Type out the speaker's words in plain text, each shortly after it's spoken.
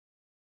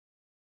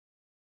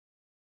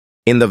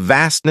In the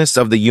vastness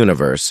of the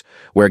universe,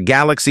 where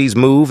galaxies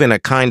move in a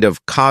kind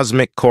of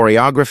cosmic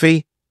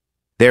choreography,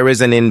 there is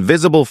an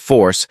invisible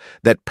force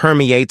that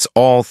permeates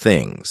all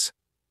things.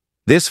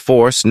 This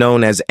force,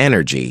 known as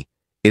energy,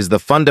 is the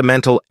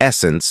fundamental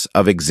essence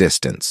of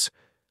existence.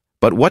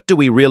 But what do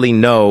we really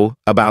know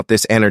about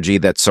this energy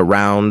that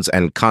surrounds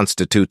and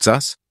constitutes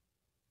us?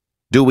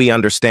 Do we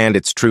understand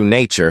its true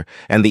nature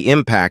and the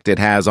impact it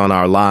has on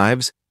our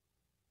lives?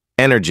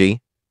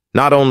 Energy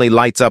not only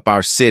lights up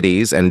our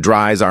cities and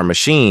dries our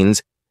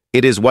machines,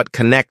 it is what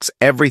connects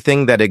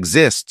everything that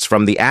exists,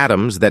 from the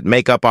atoms that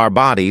make up our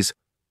bodies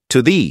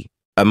to the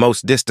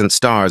most distant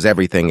stars.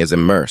 Everything is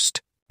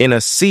immersed in a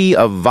sea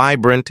of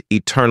vibrant,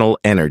 eternal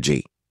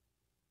energy.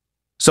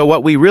 So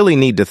what we really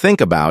need to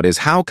think about is,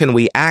 how can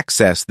we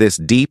access this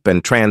deep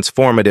and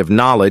transformative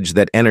knowledge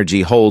that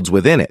energy holds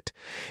within it?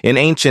 In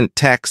ancient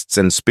texts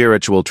and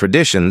spiritual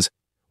traditions,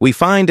 we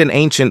find an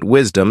ancient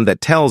wisdom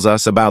that tells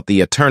us about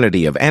the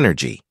eternity of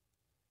energy.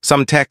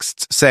 Some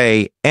texts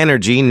say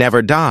energy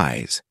never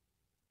dies.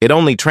 It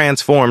only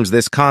transforms.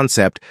 This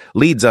concept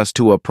leads us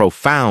to a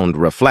profound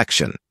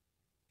reflection.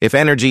 If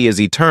energy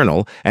is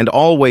eternal and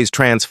always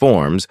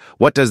transforms,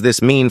 what does this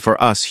mean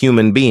for us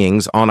human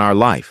beings on our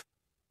life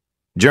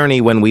journey?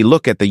 When we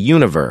look at the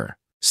universe,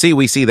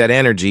 we see that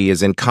energy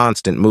is in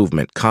constant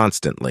movement,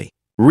 constantly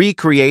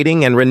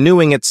recreating and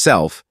renewing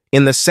itself.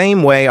 In the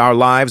same way, our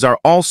lives are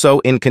also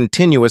in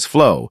continuous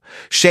flow,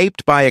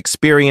 shaped by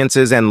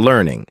experiences and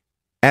learning.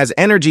 As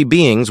energy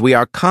beings, we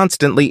are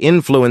constantly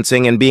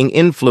influencing and being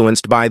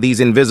influenced by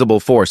these invisible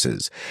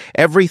forces.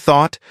 Every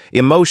thought,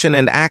 emotion,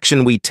 and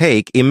action we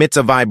take emits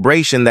a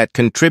vibration that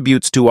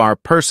contributes to our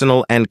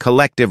personal and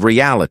collective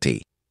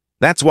reality.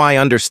 That's why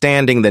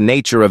understanding the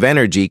nature of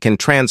energy can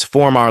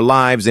transform our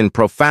lives in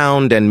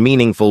profound and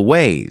meaningful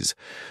ways.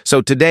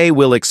 So today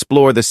we'll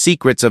explore the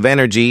secrets of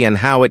energy and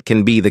how it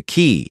can be the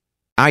key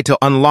to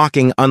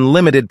unlocking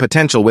unlimited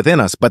potential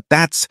within us. But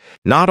that's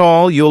not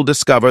all. You'll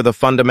discover the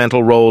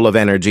fundamental role of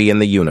energy in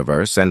the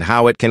universe and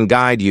how it can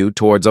guide you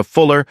towards a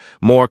fuller,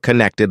 more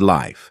connected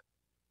life.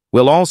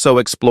 We'll also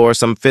explore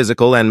some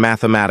physical and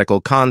mathematical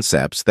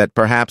concepts that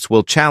perhaps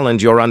will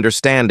challenge your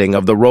understanding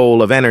of the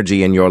role of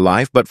energy in your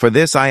life. But for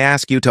this, I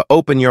ask you to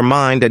open your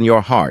mind and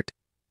your heart,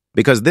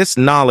 because this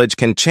knowledge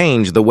can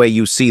change the way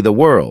you see the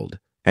world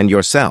and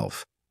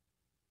yourself.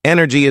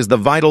 Energy is the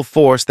vital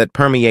force that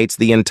permeates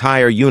the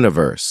entire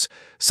universe,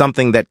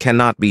 something that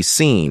cannot be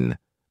seen,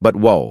 but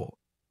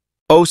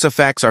whose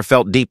effects are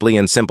felt deeply.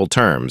 In simple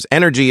terms,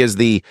 energy is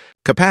the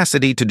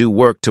capacity to do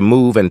work, to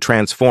move and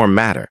transform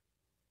matter.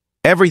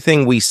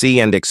 Everything we see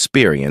and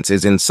experience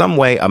is in some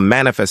way a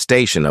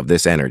manifestation of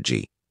this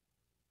energy.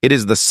 It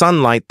is the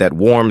sunlight that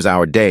warms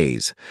our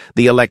days,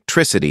 the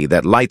electricity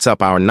that lights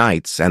up our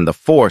nights, and the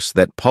force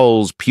that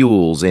pulls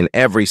pules in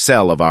every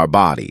cell of our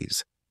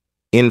bodies.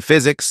 In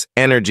physics,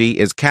 energy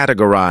is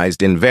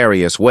categorized in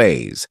various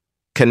ways: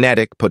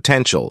 kinetic,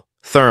 potential,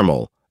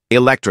 thermal,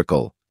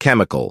 electrical,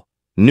 chemical,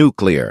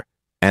 nuclear,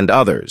 and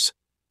others.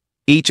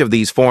 Each of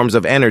these forms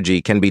of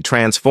energy can be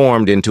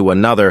transformed into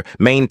another,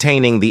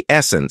 maintaining the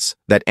essence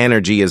that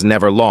energy is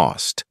never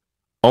lost,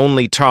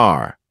 only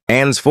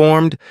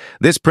transformed.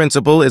 This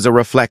principle is a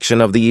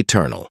reflection of the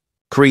eternal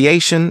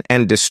creation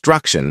and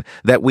destruction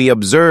that we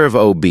observe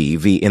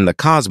in the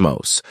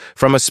cosmos.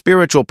 From a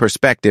spiritual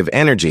perspective,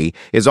 energy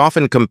is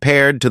often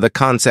compared to the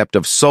concept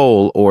of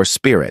soul or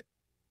spirit,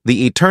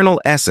 the eternal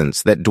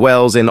essence that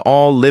dwells in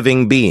all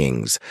living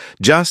beings.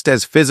 Just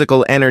as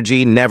physical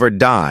energy never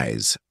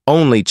dies,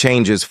 only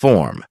changes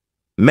form,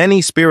 many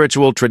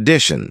spiritual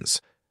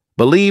traditions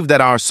believe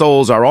that our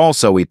souls are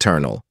also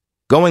eternal,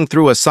 going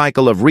through a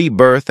cycle of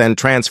rebirth and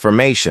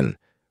transformation.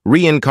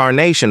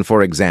 Reincarnation,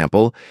 for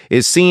example,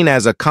 is seen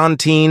as a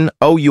Contin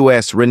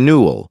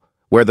renewal,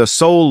 where the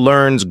soul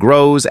learns,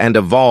 grows, and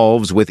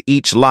evolves with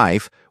each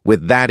life.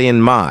 With that in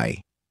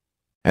mind,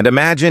 and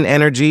imagine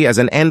energy as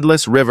an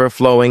endless river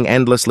flowing,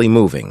 endlessly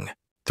moving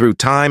through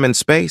time and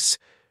space,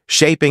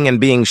 shaping and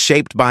being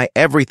shaped by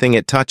everything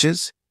it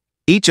touches.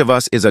 Each of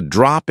us is a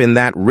drop in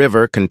that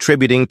river,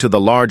 contributing to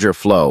the larger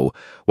flow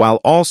while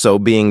also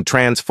being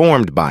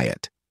transformed by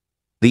it.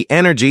 The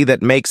energy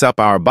that makes up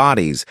our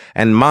bodies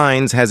and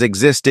minds has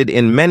existed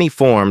in many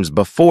forms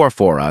before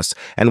for us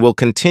and will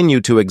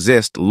continue to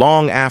exist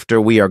long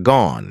after we are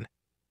gone.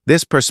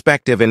 This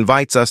perspective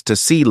invites us to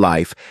see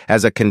life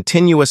as a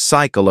continuous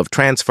cycle of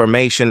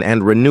transformation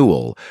and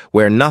renewal,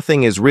 where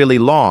nothing is really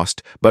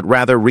lost, but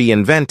rather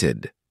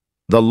reinvented.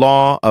 The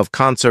law of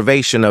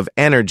conservation of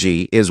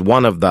energy is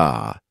one of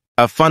the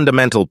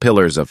fundamental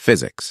pillars of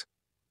physics.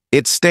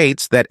 It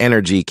states that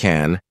energy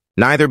can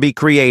neither be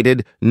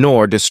created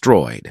nor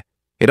destroyed.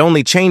 It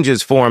only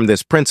changes form.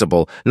 This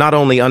principle not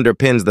only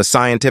underpins the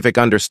scientific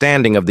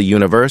understanding of the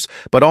universe,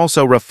 but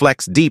also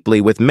reflects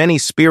deeply with many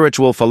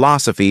spiritual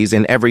philosophies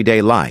in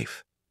everyday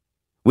life.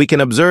 We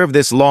can observe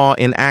this law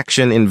in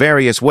action in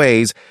various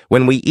ways.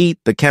 When we eat,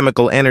 the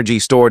chemical energy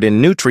stored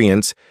in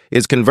nutrients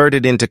is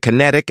converted into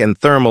kinetic and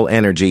thermal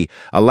energy,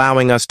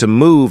 allowing us to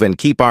move and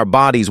keep our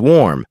bodies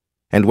warm.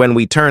 And when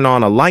we turn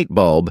on a light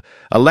bulb,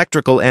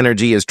 electrical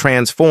energy is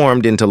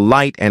transformed into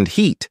light and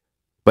heat.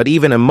 But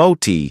even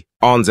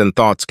ons and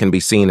thoughts can be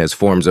seen as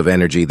forms of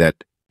energy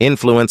that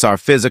influence our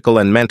physical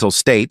and mental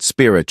state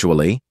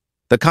spiritually.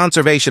 The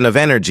conservation of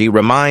energy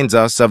reminds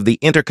us of the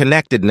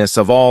interconnectedness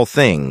of all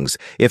things,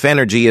 if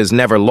energy is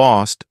never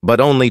lost,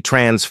 but only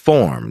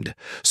transformed.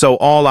 So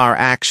all our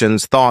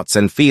actions, thoughts,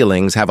 and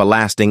feelings have a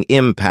lasting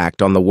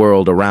impact on the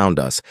world around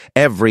us.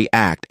 Every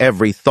act,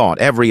 every thought,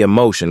 every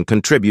emotion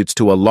contributes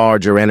to a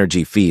larger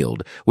energy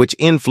field, which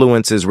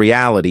influences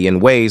reality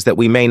in ways that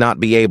we may not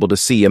be able to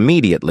see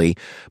immediately,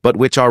 but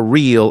which are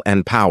real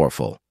and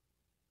powerful.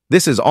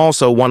 This is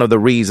also one of the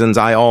reasons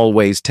I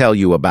always tell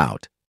you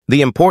about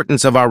the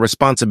importance of our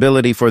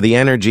responsibility for the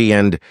energy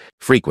and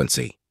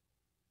frequency.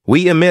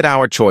 We emit.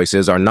 Our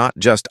choices are not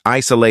just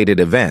isolated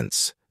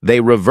events. They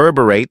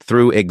reverberate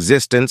through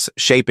existence,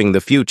 shaping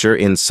the future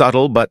in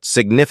subtle but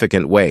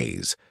significant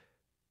ways.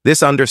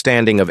 This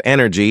understanding of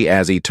energy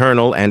as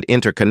eternal and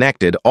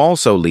interconnected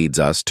also leads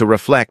us to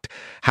reflect,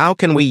 how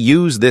can we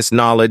use this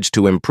knowledge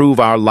to improve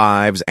our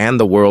lives and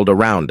the world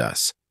around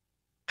us?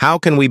 How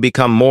can we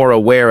become more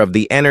aware of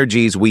the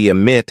energies we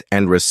emit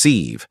and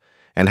receive?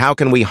 And how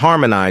can we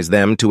harmonize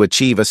them to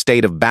achieve a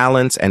state of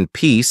balance and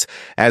peace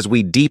as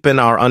we deepen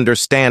our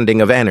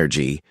understanding of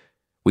energy?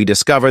 We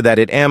discover that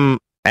it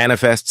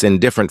manifests in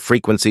different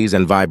frequencies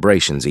and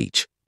vibrations.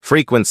 Each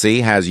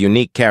frequency has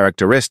unique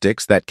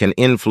characteristics that can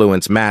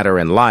influence matter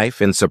and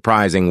life in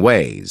surprising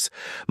ways.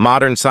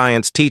 Modern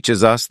science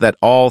teaches us that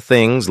all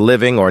things,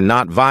 living or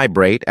not,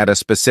 vibrate at a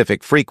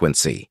specific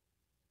frequency.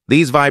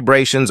 These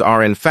vibrations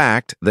are, in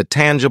fact, the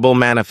tangible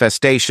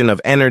manifestation of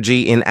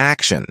energy in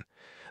action.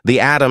 The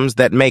atoms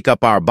that make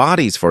up our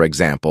bodies, for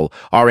example,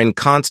 are in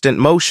constant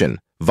motion,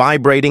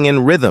 vibrating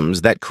in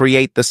rhythms that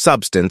create the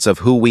substance of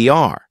who we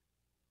are.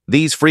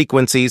 These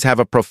frequencies have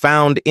a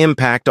profound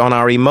impact on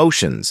our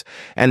emotions,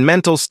 and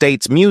mental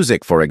states.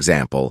 Music, for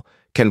example,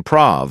 can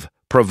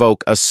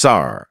provoke a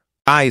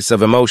ice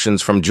of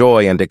emotions from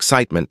joy and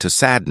excitement to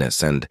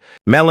sadness and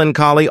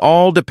melancholy,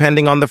 all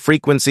depending on the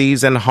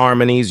frequencies and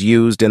harmonies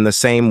used. In the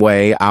same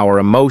way, our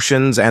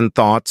emotions and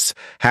thoughts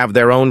have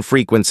their own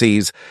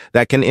frequencies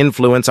that can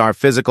influence our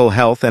physical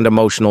health and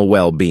emotional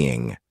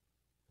well-being.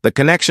 The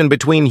connection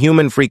between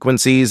human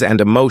frequencies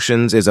and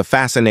emotions is a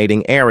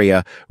fascinating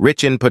area,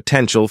 rich in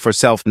potential for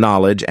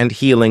self-knowledge and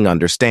healing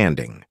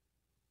understanding.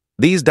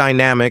 These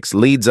dynamics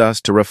leads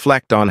us to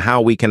reflect on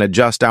how we can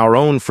adjust our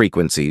own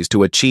frequencies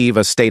to achieve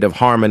a state of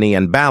harmony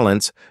and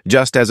balance,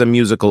 just as a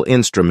musical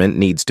instrument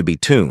needs to be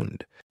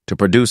tuned. To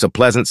produce a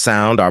pleasant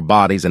sound, our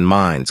bodies and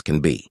minds can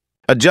be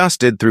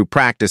adjusted through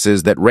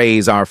practices that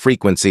raise our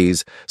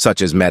frequencies,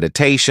 such as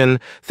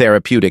meditation,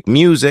 therapeutic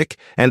music,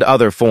 and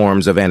other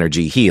forms of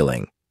energy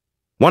healing.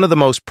 One of the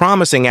most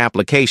promising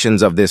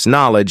applications of this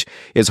knowledge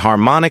is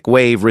harmonic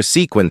wave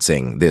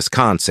resequencing. This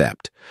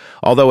concept,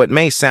 although it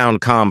may sound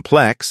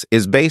complex,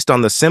 is based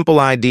on the simple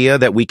idea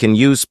that we can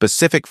use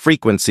specific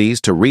frequencies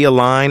to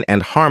realign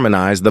and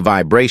harmonize the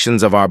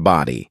vibrations of our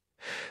body.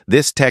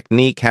 This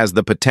technique has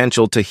the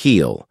potential to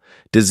heal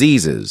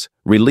diseases,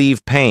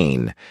 relieve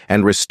pain,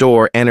 and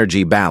restore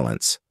energy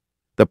balance.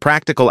 The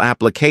practical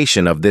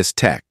application of this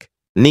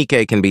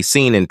technique can be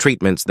seen in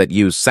treatments that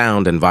use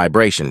sound and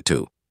vibration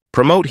to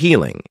promote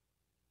healing.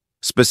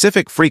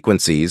 Specific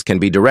frequencies can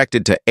be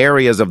directed to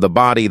areas of the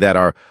body that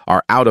are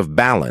out of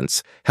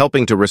balance,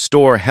 helping to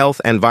restore health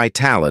and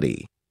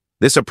vitality.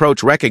 This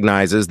approach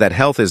recognizes that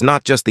health is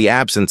not just the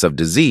absence of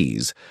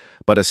disease,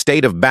 but a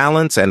state of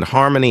balance and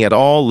harmony at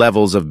all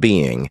levels of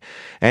being,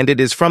 and it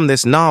is from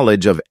this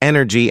knowledge of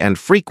energy and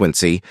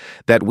frequency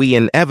that we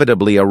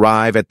inevitably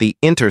arrive at the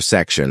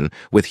intersection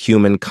with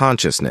human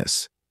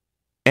consciousness.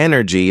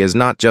 Energy is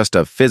not just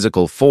a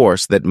physical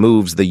force that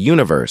moves the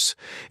universe.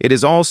 It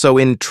is also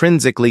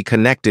intrinsically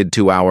connected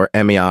to our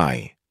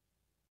emits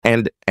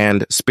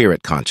and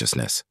spirit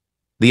consciousness.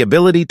 The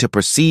ability to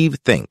perceive,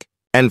 think,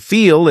 and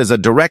feel is a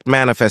direct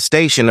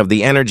manifestation of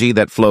the energy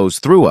that flows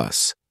through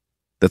us.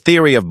 The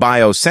theory of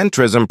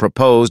biocentrism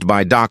proposed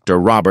by Dr.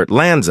 Robert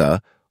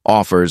Lanza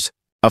offers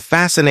a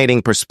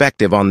fascinating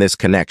perspective on this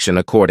connection.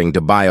 According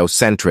to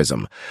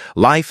biocentrism,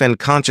 life and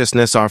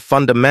consciousness are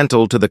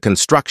fundamental to the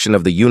construction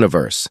of the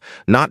universe,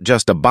 not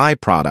just a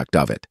byproduct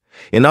of it.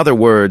 In other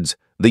words,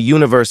 the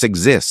universe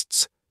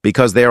exists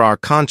because there are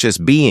conscious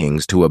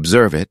beings to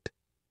observe it.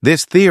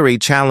 This theory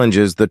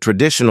challenges the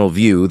traditional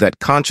view that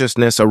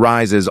consciousness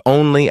arises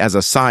only as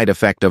a side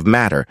effect of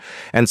matter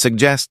and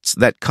suggests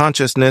that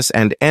consciousness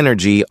and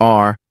energy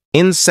are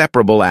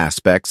inseparable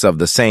aspects of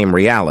the same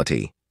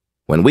reality.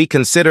 When we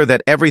consider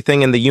that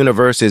everything in the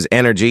universe is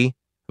energy,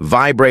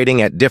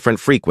 vibrating at different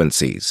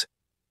frequencies,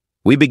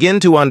 we begin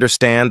to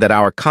understand that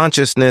our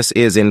consciousness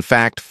is in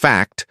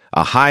fact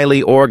a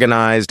highly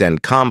organized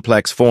and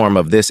complex form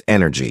of this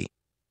energy.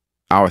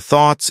 Our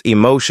thoughts,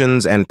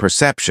 emotions, and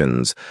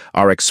perceptions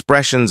are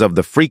expressions of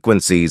the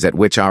frequencies at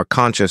which our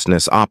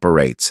consciousness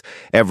operates.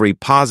 Every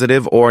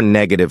positive or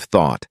negative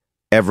thought,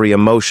 every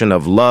emotion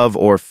of love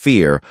or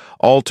fear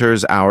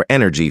alters our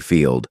energy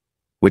field,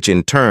 which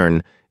in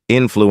turn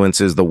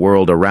influences the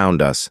world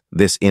around us.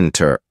 This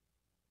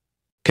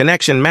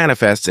connection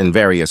manifests in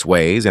various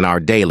ways in our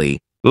daily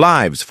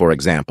lives, for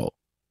example.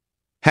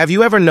 Have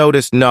you ever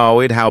noticed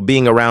how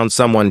being around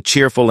someone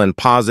cheerful and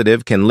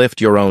positive can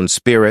lift your own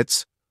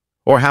spirits?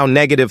 Or how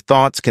negative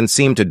thoughts can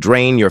seem to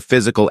drain your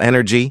physical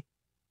energy?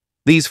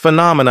 These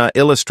phenomena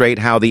illustrate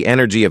how the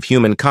energy of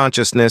human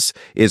consciousness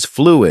is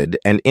fluid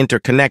and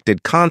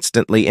interconnected,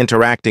 constantly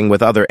interacting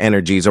with other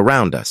energies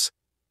around us.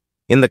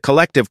 In the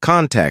collective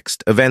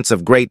context, events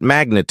of great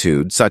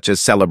magnitude, such as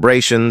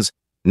celebrations,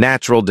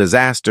 natural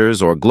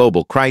disasters, or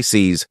global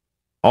crises,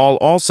 all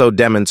also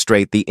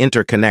demonstrate the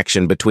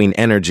interconnection between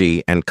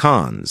energy and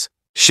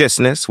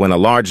consciousness. When a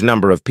large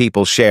number of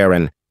people share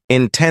an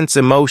intense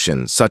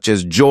emotion, such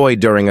as joy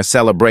during a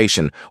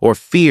celebration or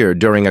fear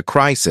during a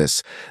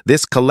crisis,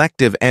 this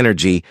collective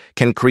energy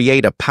can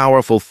create a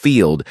powerful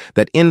field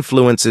that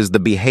influences the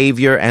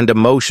behavior and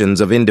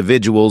emotions of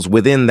individuals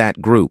within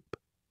that group.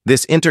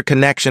 This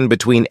interconnection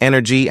between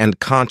energy and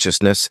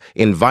consciousness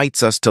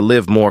invites us to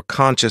live more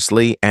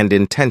consciously and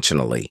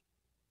intentionally.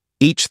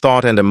 Each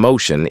thought and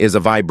emotion is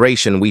a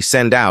vibration we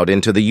send out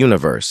into the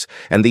universe,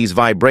 and these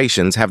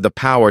vibrations have the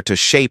power to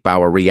shape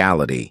our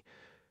reality.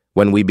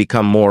 When we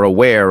become more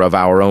aware of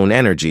our own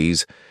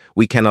energies,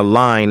 we can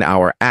align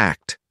our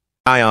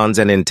actions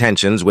and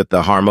intentions with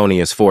the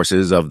harmonious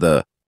forces of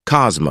the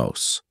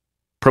cosmos,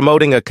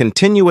 promoting a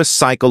continuous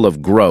cycle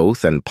of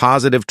growth and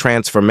positive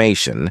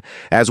transformation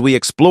as we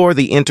explore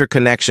the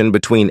interconnection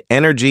between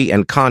energy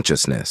and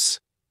consciousness.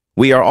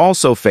 We are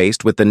also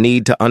faced with the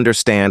need to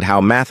understand how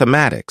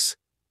mathematics,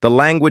 the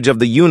language of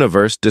the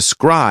universe,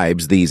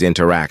 describes these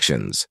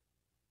interactions.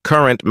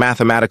 Current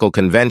mathematical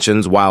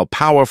conventions, while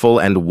powerful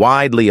and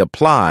widely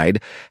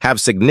applied, have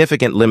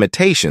significant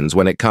limitations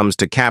when it comes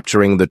to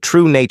capturing the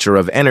true nature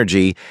of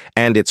energy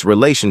and its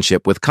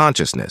relationship with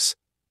consciousness.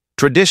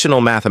 Traditional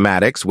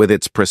mathematics, with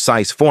its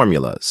precise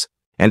formulas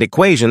and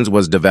equations,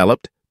 was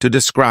developed to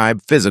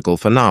describe physical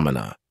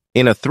phenomena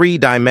in a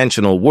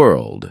three-dimensional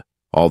world.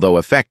 Although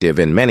effective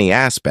in many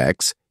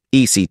aspects,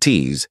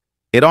 ECTs,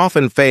 it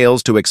often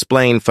fails to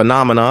explain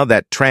phenomena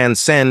that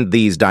transcend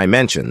these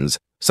dimensions,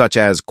 such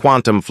as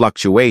quantum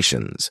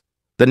fluctuations,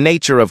 the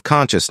nature of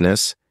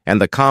consciousness,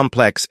 and the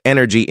complex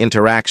energy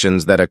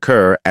interactions that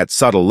occur at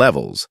subtle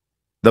levels.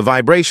 The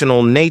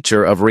vibrational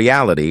nature of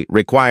reality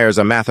requires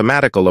a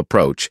mathematical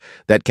approach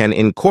that can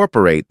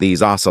incorporate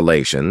these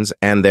oscillations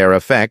and their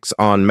effects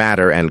on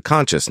matter and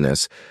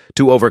consciousness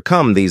to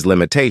overcome these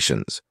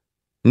limitations.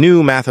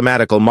 New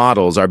mathematical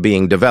models are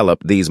being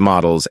developed. These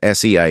models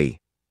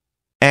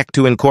act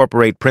to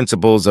incorporate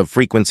principles of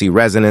frequency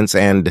resonance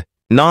and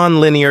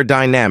nonlinear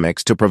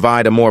dynamics to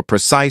provide a more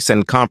precise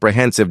and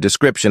comprehensive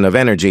description of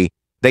energy.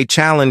 They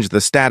challenge the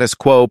status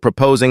quo,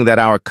 proposing that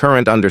our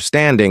current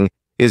understanding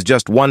is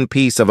just one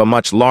piece of a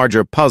much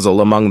larger puzzle.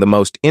 Among the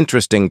most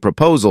interesting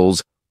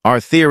proposals are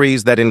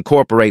theories that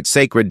incorporate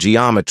sacred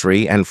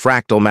geometry and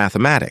fractal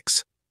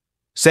mathematics.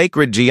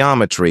 Sacred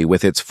geometry,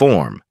 with its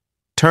form,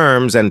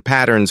 terms, and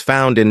patterns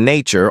found in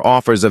nature,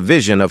 offers a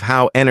vision of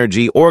how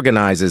energy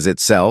organizes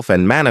itself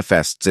and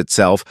manifests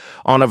itself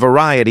on a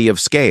variety of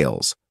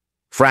scales.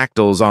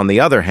 Fractals, on the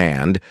other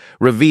hand,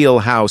 reveal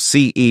how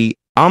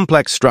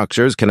complex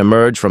structures can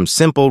emerge from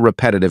simple,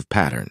 repetitive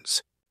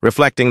patterns,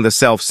 reflecting the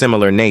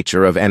self-similar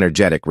nature of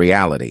energetic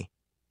reality.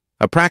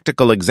 A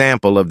practical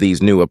example of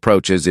these new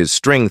approaches is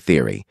string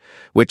theory,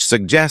 which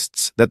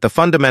suggests that the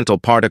fundamental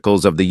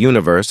particles of the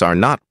universe are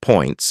not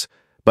points,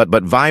 but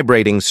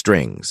vibrating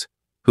strings,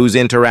 whose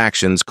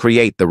interactions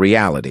create the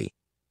reality.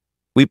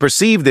 We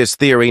perceive this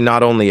theory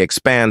not only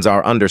expands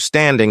our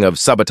understanding of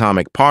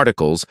subatomic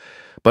particles,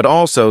 but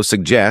also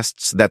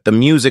suggests that the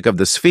music of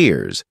the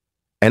spheres,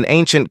 an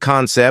ancient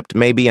concept,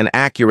 may be an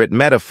accurate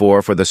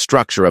metaphor for the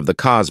structure of the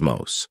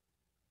cosmos.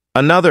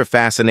 Another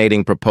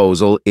fascinating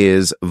proposal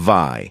is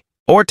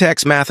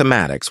vortex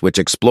mathematics, which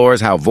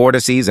explores how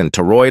vortices and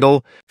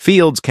toroidal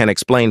fields can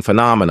explain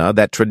phenomena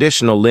that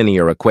traditional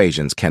linear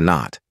equations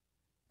cannot.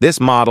 This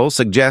model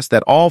suggests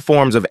that all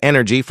forms of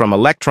energy, from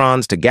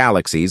electrons to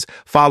galaxies,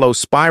 follow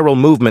spiral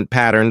movement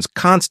patterns,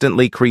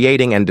 constantly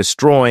creating and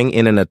destroying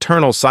in an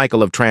eternal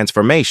cycle of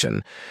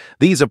transformation.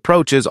 These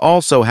approaches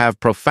also have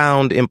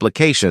profound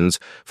implications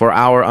for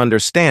our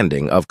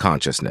understanding of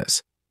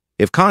consciousness.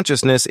 If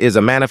consciousness is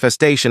a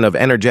manifestation of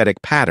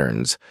energetic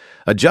patterns,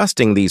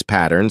 adjusting these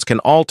patterns can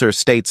alter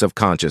states of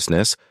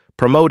consciousness,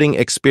 promoting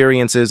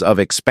experiences of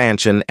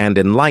expansion and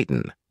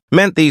enlightenment.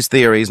 These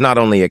theories not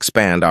only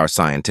expand our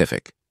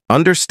scientific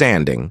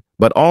understanding,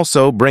 but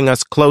also bring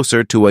us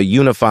closer to a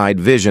unified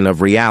vision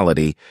of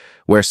reality,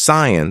 where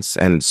science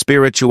and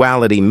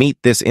spirituality meet.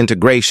 This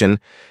integration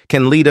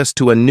can lead us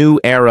to a new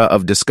era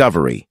of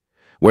discovery,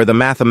 where the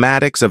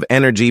mathematics of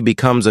energy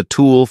becomes a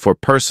tool for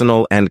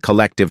personal and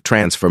collective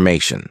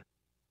transformation.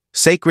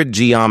 Sacred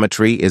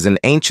geometry is an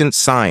ancient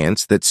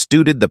science that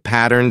studied the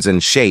patterns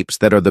and shapes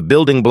that are the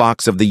building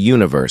blocks of the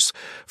universe,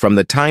 from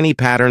the tiny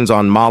patterns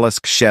on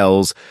mollusk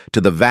shells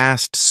to the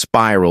vast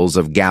spirals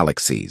of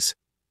galaxies.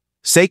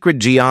 Sacred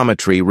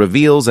geometry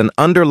reveals an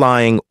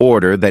underlying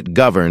order that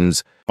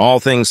governs. All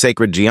things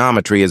sacred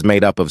geometry is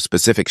made up of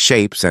specific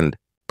shapes and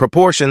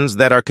proportions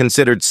that are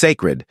considered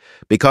sacred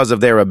because of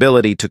their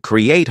ability to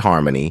create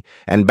harmony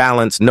and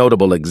balance.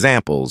 Notable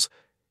examples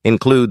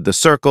include the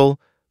circle,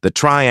 the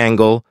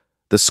triangle,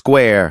 the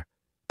square,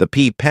 the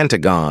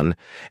pentagon,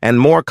 and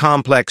more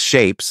complex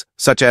shapes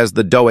such as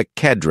the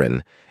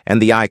dodecahedron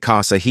and the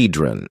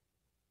icosahedron.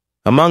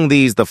 Among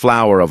these, the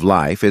flower of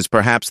life is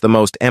perhaps the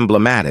most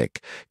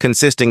emblematic,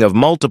 consisting of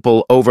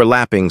multiple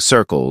overlapping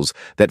circles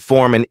that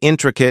form an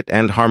intricate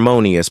and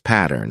harmonious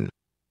pattern.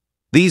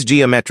 These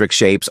geometric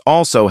shapes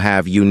also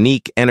have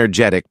unique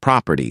energetic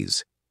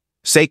properties.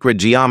 Sacred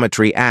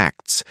geometry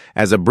acts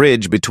as a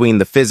bridge between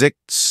the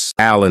physics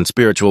and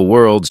spiritual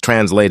worlds,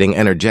 translating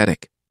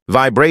energetic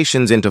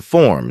vibrations into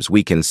forms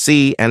we can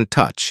see and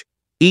touch.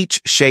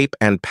 Each shape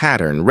and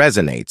pattern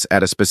resonates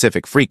at a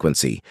specific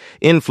frequency,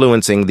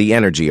 influencing the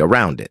energy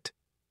around it.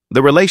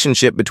 The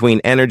relationship between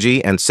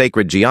energy and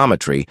sacred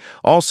geometry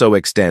also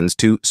extends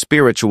to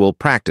spiritual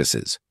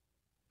practices.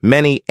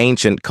 Many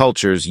ancient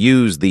cultures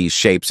used these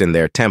shapes in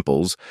their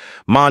temples,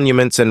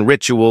 monuments, and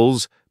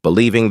rituals,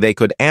 believing they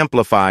could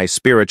amplify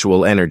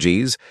spiritual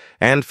energies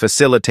and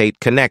facilitate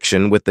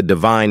connection with the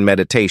divine.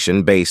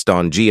 Meditation based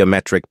on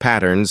geometric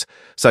patterns,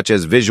 such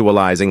as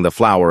visualizing the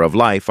flower of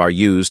life, are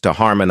used to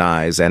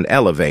harmonize and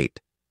elevate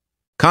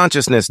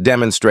consciousness,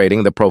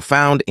 demonstrating the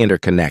profound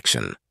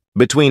interconnection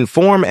between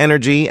form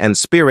energy and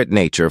spirit.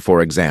 Nature,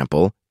 for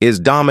example, is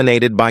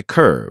dominated by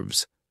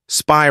curves,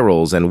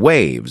 spirals, and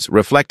waves,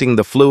 reflecting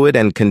the fluid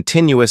and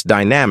continuous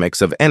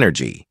dynamics of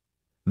energy.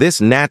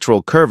 This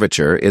natural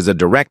curvature is a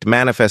direct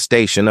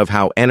manifestation of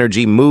how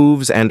energy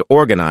moves and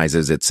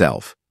organizes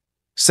itself.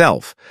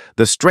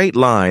 The straight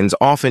lines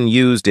often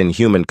used in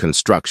human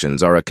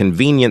constructions are a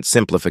convenient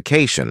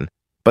simplification,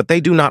 but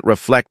they do not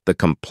reflect the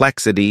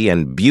complexity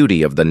and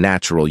beauty of the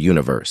natural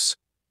universe.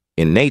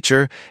 In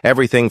nature,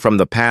 everything from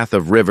the path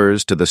of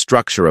rivers to the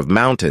structure of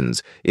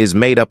mountains is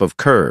made up of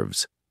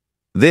curves.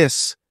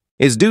 This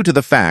is due to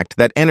the fact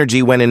that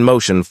energy, when in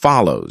motion,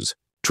 follows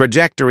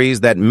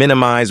trajectories that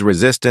minimize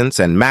resistance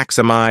and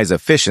maximize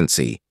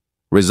efficiency,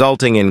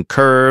 resulting in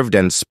curved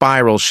and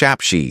spiral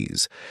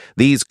shapes.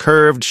 These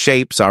curved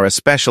shapes are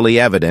especially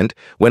evident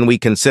when we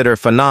consider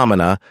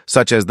phenomena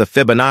such as the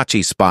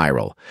Fibonacci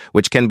spiral,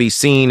 which can be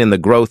seen in the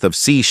growth of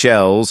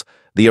seashells,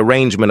 the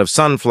arrangement of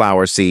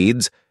sunflower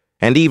seeds,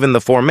 and even the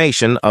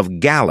formation of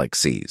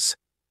galaxies.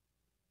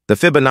 The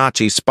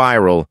Fibonacci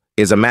spiral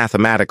is a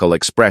mathematical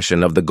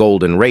expression of the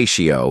golden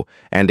ratio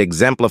and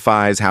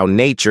exemplifies how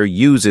nature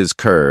uses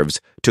curves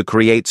to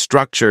create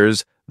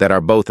structures that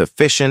are both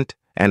efficient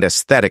and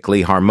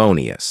aesthetically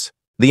harmonious.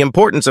 The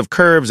importance of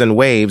curves and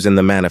waves in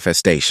the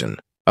manifestation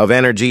of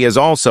energy is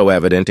also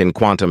evident in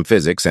quantum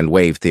physics and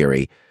wave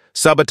theory.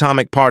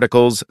 Subatomic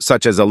particles,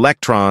 such as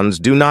electrons,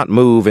 do not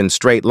move in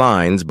straight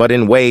lines but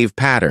in wave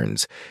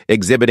patterns,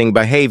 exhibiting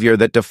behavior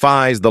that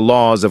defies the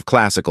laws of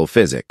classical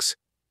physics.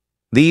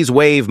 These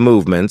wave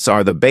movements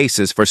are the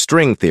basis for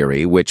string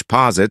theory, which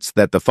posits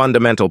that the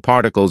fundamental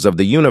particles of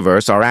the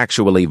universe are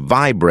actually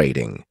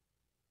vibrating.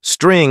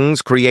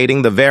 Strings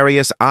creating the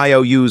various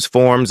IOUs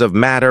forms of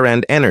matter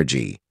and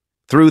energy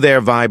through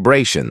their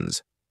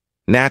vibrations.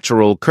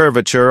 Natural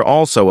curvature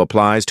also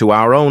applies to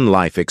our own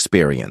life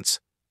experience.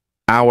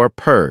 Our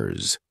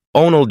purs.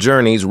 Onal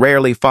journeys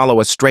rarely follow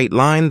a straight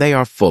line. They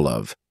are full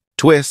of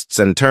twists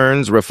and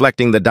turns,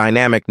 reflecting the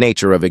dynamic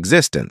nature of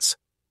existence.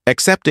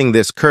 Accepting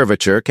this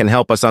curvature can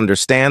help us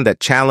understand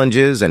that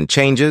challenges and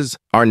changes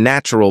are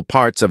natural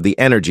parts of the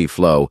energy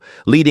flow,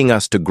 leading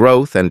us to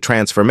growth and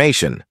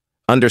transformation.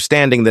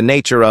 Understanding the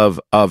nature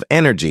of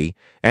energy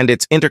and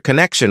its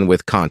interconnection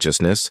with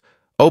consciousness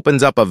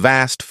opens up a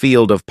vast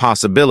field of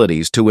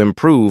possibilities to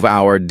improve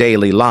our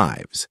daily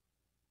lives.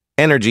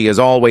 Energy is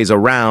always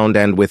around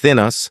and within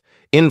us,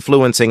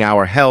 influencing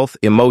our health,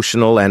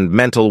 emotional, and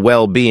mental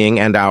well-being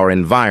and our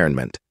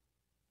environment.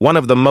 One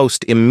of the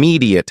most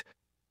immediate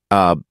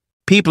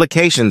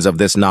implications of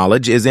this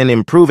knowledge is in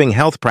improving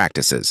health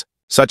practices,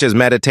 such as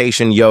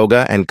meditation,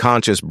 yoga, and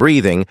conscious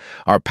breathing,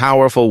 are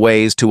powerful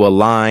ways to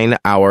align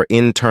our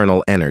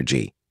internal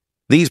energy.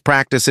 These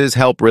practices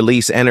help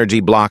release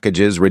energy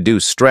blockages,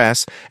 reduce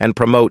stress, and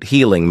promote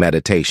healing.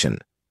 Meditation,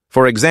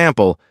 for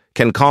example,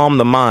 can calm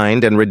the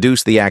mind and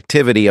reduce the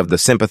activity of the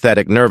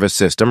sympathetic nervous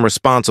system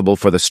responsible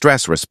for the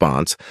stress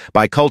response.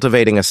 By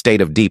cultivating a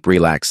state of deep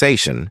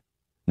relaxation,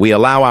 we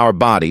allow our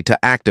body to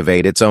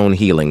activate its own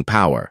healing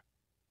power.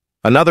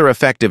 Another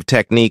effective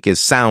technique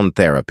is sound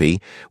therapy,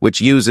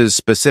 which uses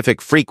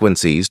specific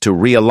frequencies to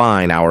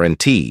realign our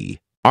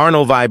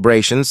internal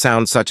vibrations.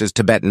 Sounds such as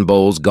Tibetan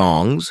bowls,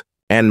 gongs,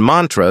 and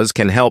mantras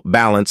can help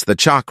balance the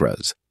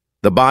chakras,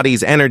 the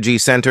body's energy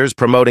centers,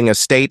 promoting a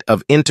state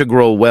of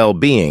integral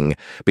well-being.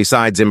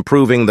 Besides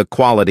improving the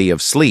quality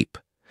of sleep,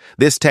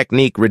 This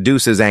technique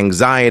reduces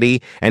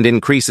anxiety and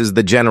increases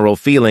the general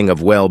feeling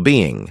of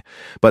well-being.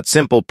 But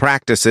simple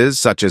practices,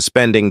 such as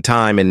spending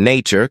time in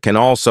nature, can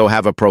also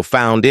have a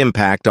profound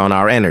impact on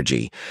our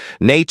energy.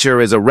 Nature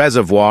is a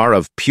reservoir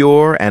of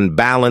pure and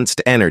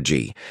balanced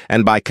energy,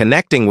 and by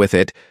connecting with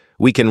it,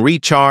 we can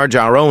recharge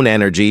our own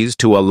energies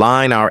to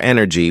align our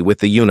energy with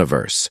the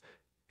universe.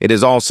 It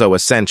is also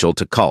essential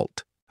to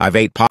cult. I've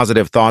 8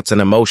 positive thoughts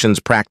and emotions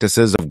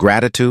practices of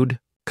gratitude.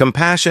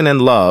 Compassion and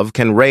love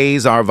can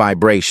raise our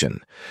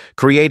vibration,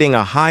 creating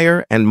a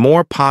higher and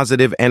more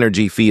positive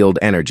energy field.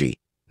 Energy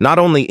not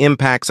only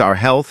impacts our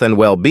health and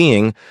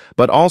well-being,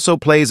 but also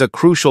plays a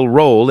crucial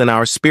role in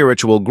our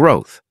spiritual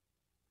growth.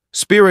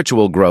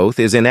 Spiritual growth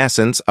is in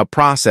essence a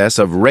process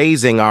of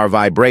raising our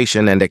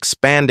vibration and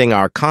expanding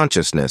our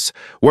consciousness.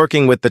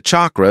 Working with the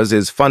chakras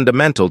is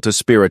fundamental to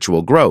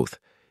spiritual growth.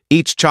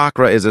 Each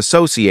chakra is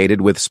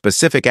associated with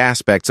specific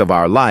aspects of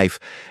our life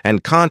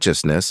and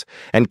consciousness,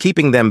 and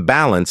keeping them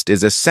balanced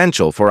is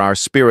essential for our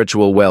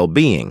spiritual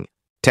well-being.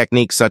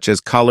 Techniques such as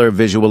color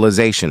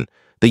visualization,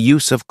 the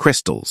use of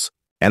crystals,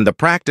 and the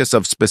practice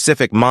of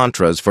specific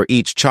mantras for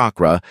each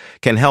chakra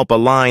can help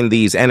align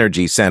these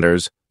energy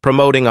centers,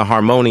 promoting a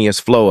harmonious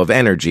flow of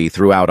energy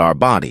throughout our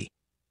body.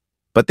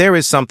 But there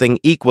is something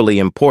equally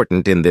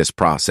important in this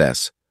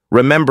process: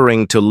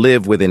 remembering to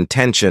live with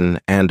intention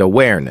and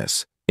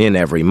awareness in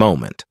every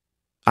moment.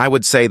 I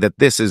would say that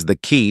this is the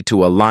key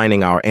to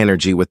aligning our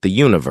energy with the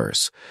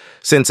universe.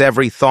 Since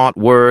every thought,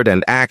 word,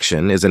 and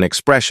action is an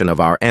expression of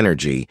our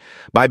energy,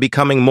 by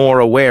becoming more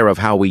aware of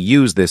how we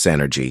use this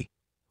energy,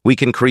 we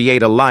can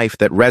create a life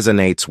that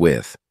resonates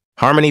with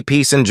harmony,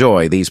 peace, and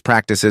joy. These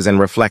practices and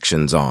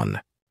reflections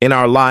on in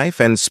our life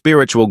and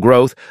spiritual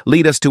growth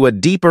lead us to a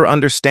deeper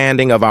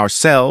understanding of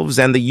ourselves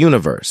and the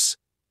universe.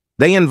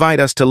 They invite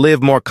us to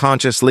live more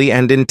consciously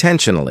and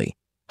intentionally,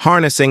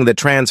 harnessing the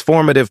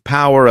transformative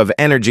power of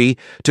energy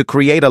to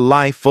create a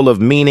life full of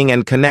meaning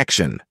and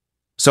connection.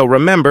 So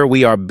remember,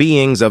 we are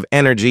beings of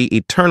energy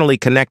eternally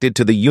connected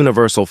to the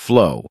universal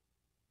flow.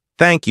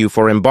 Thank you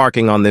for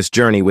embarking on this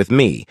journey with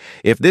me.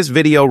 If this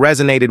video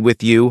resonated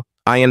with you,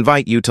 I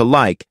invite you to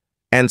like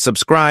and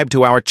subscribe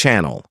to our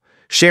channel.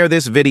 Share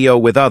this video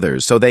with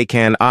others so they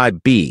can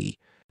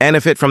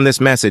benefit from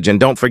this message, and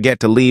don't forget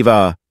to leave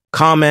a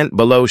comment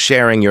below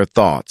sharing your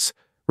thoughts,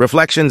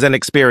 reflections, and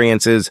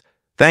experiences.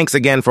 Thanks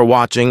again for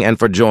watching and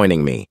for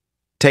joining me.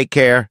 Take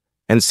care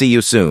and see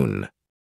you soon.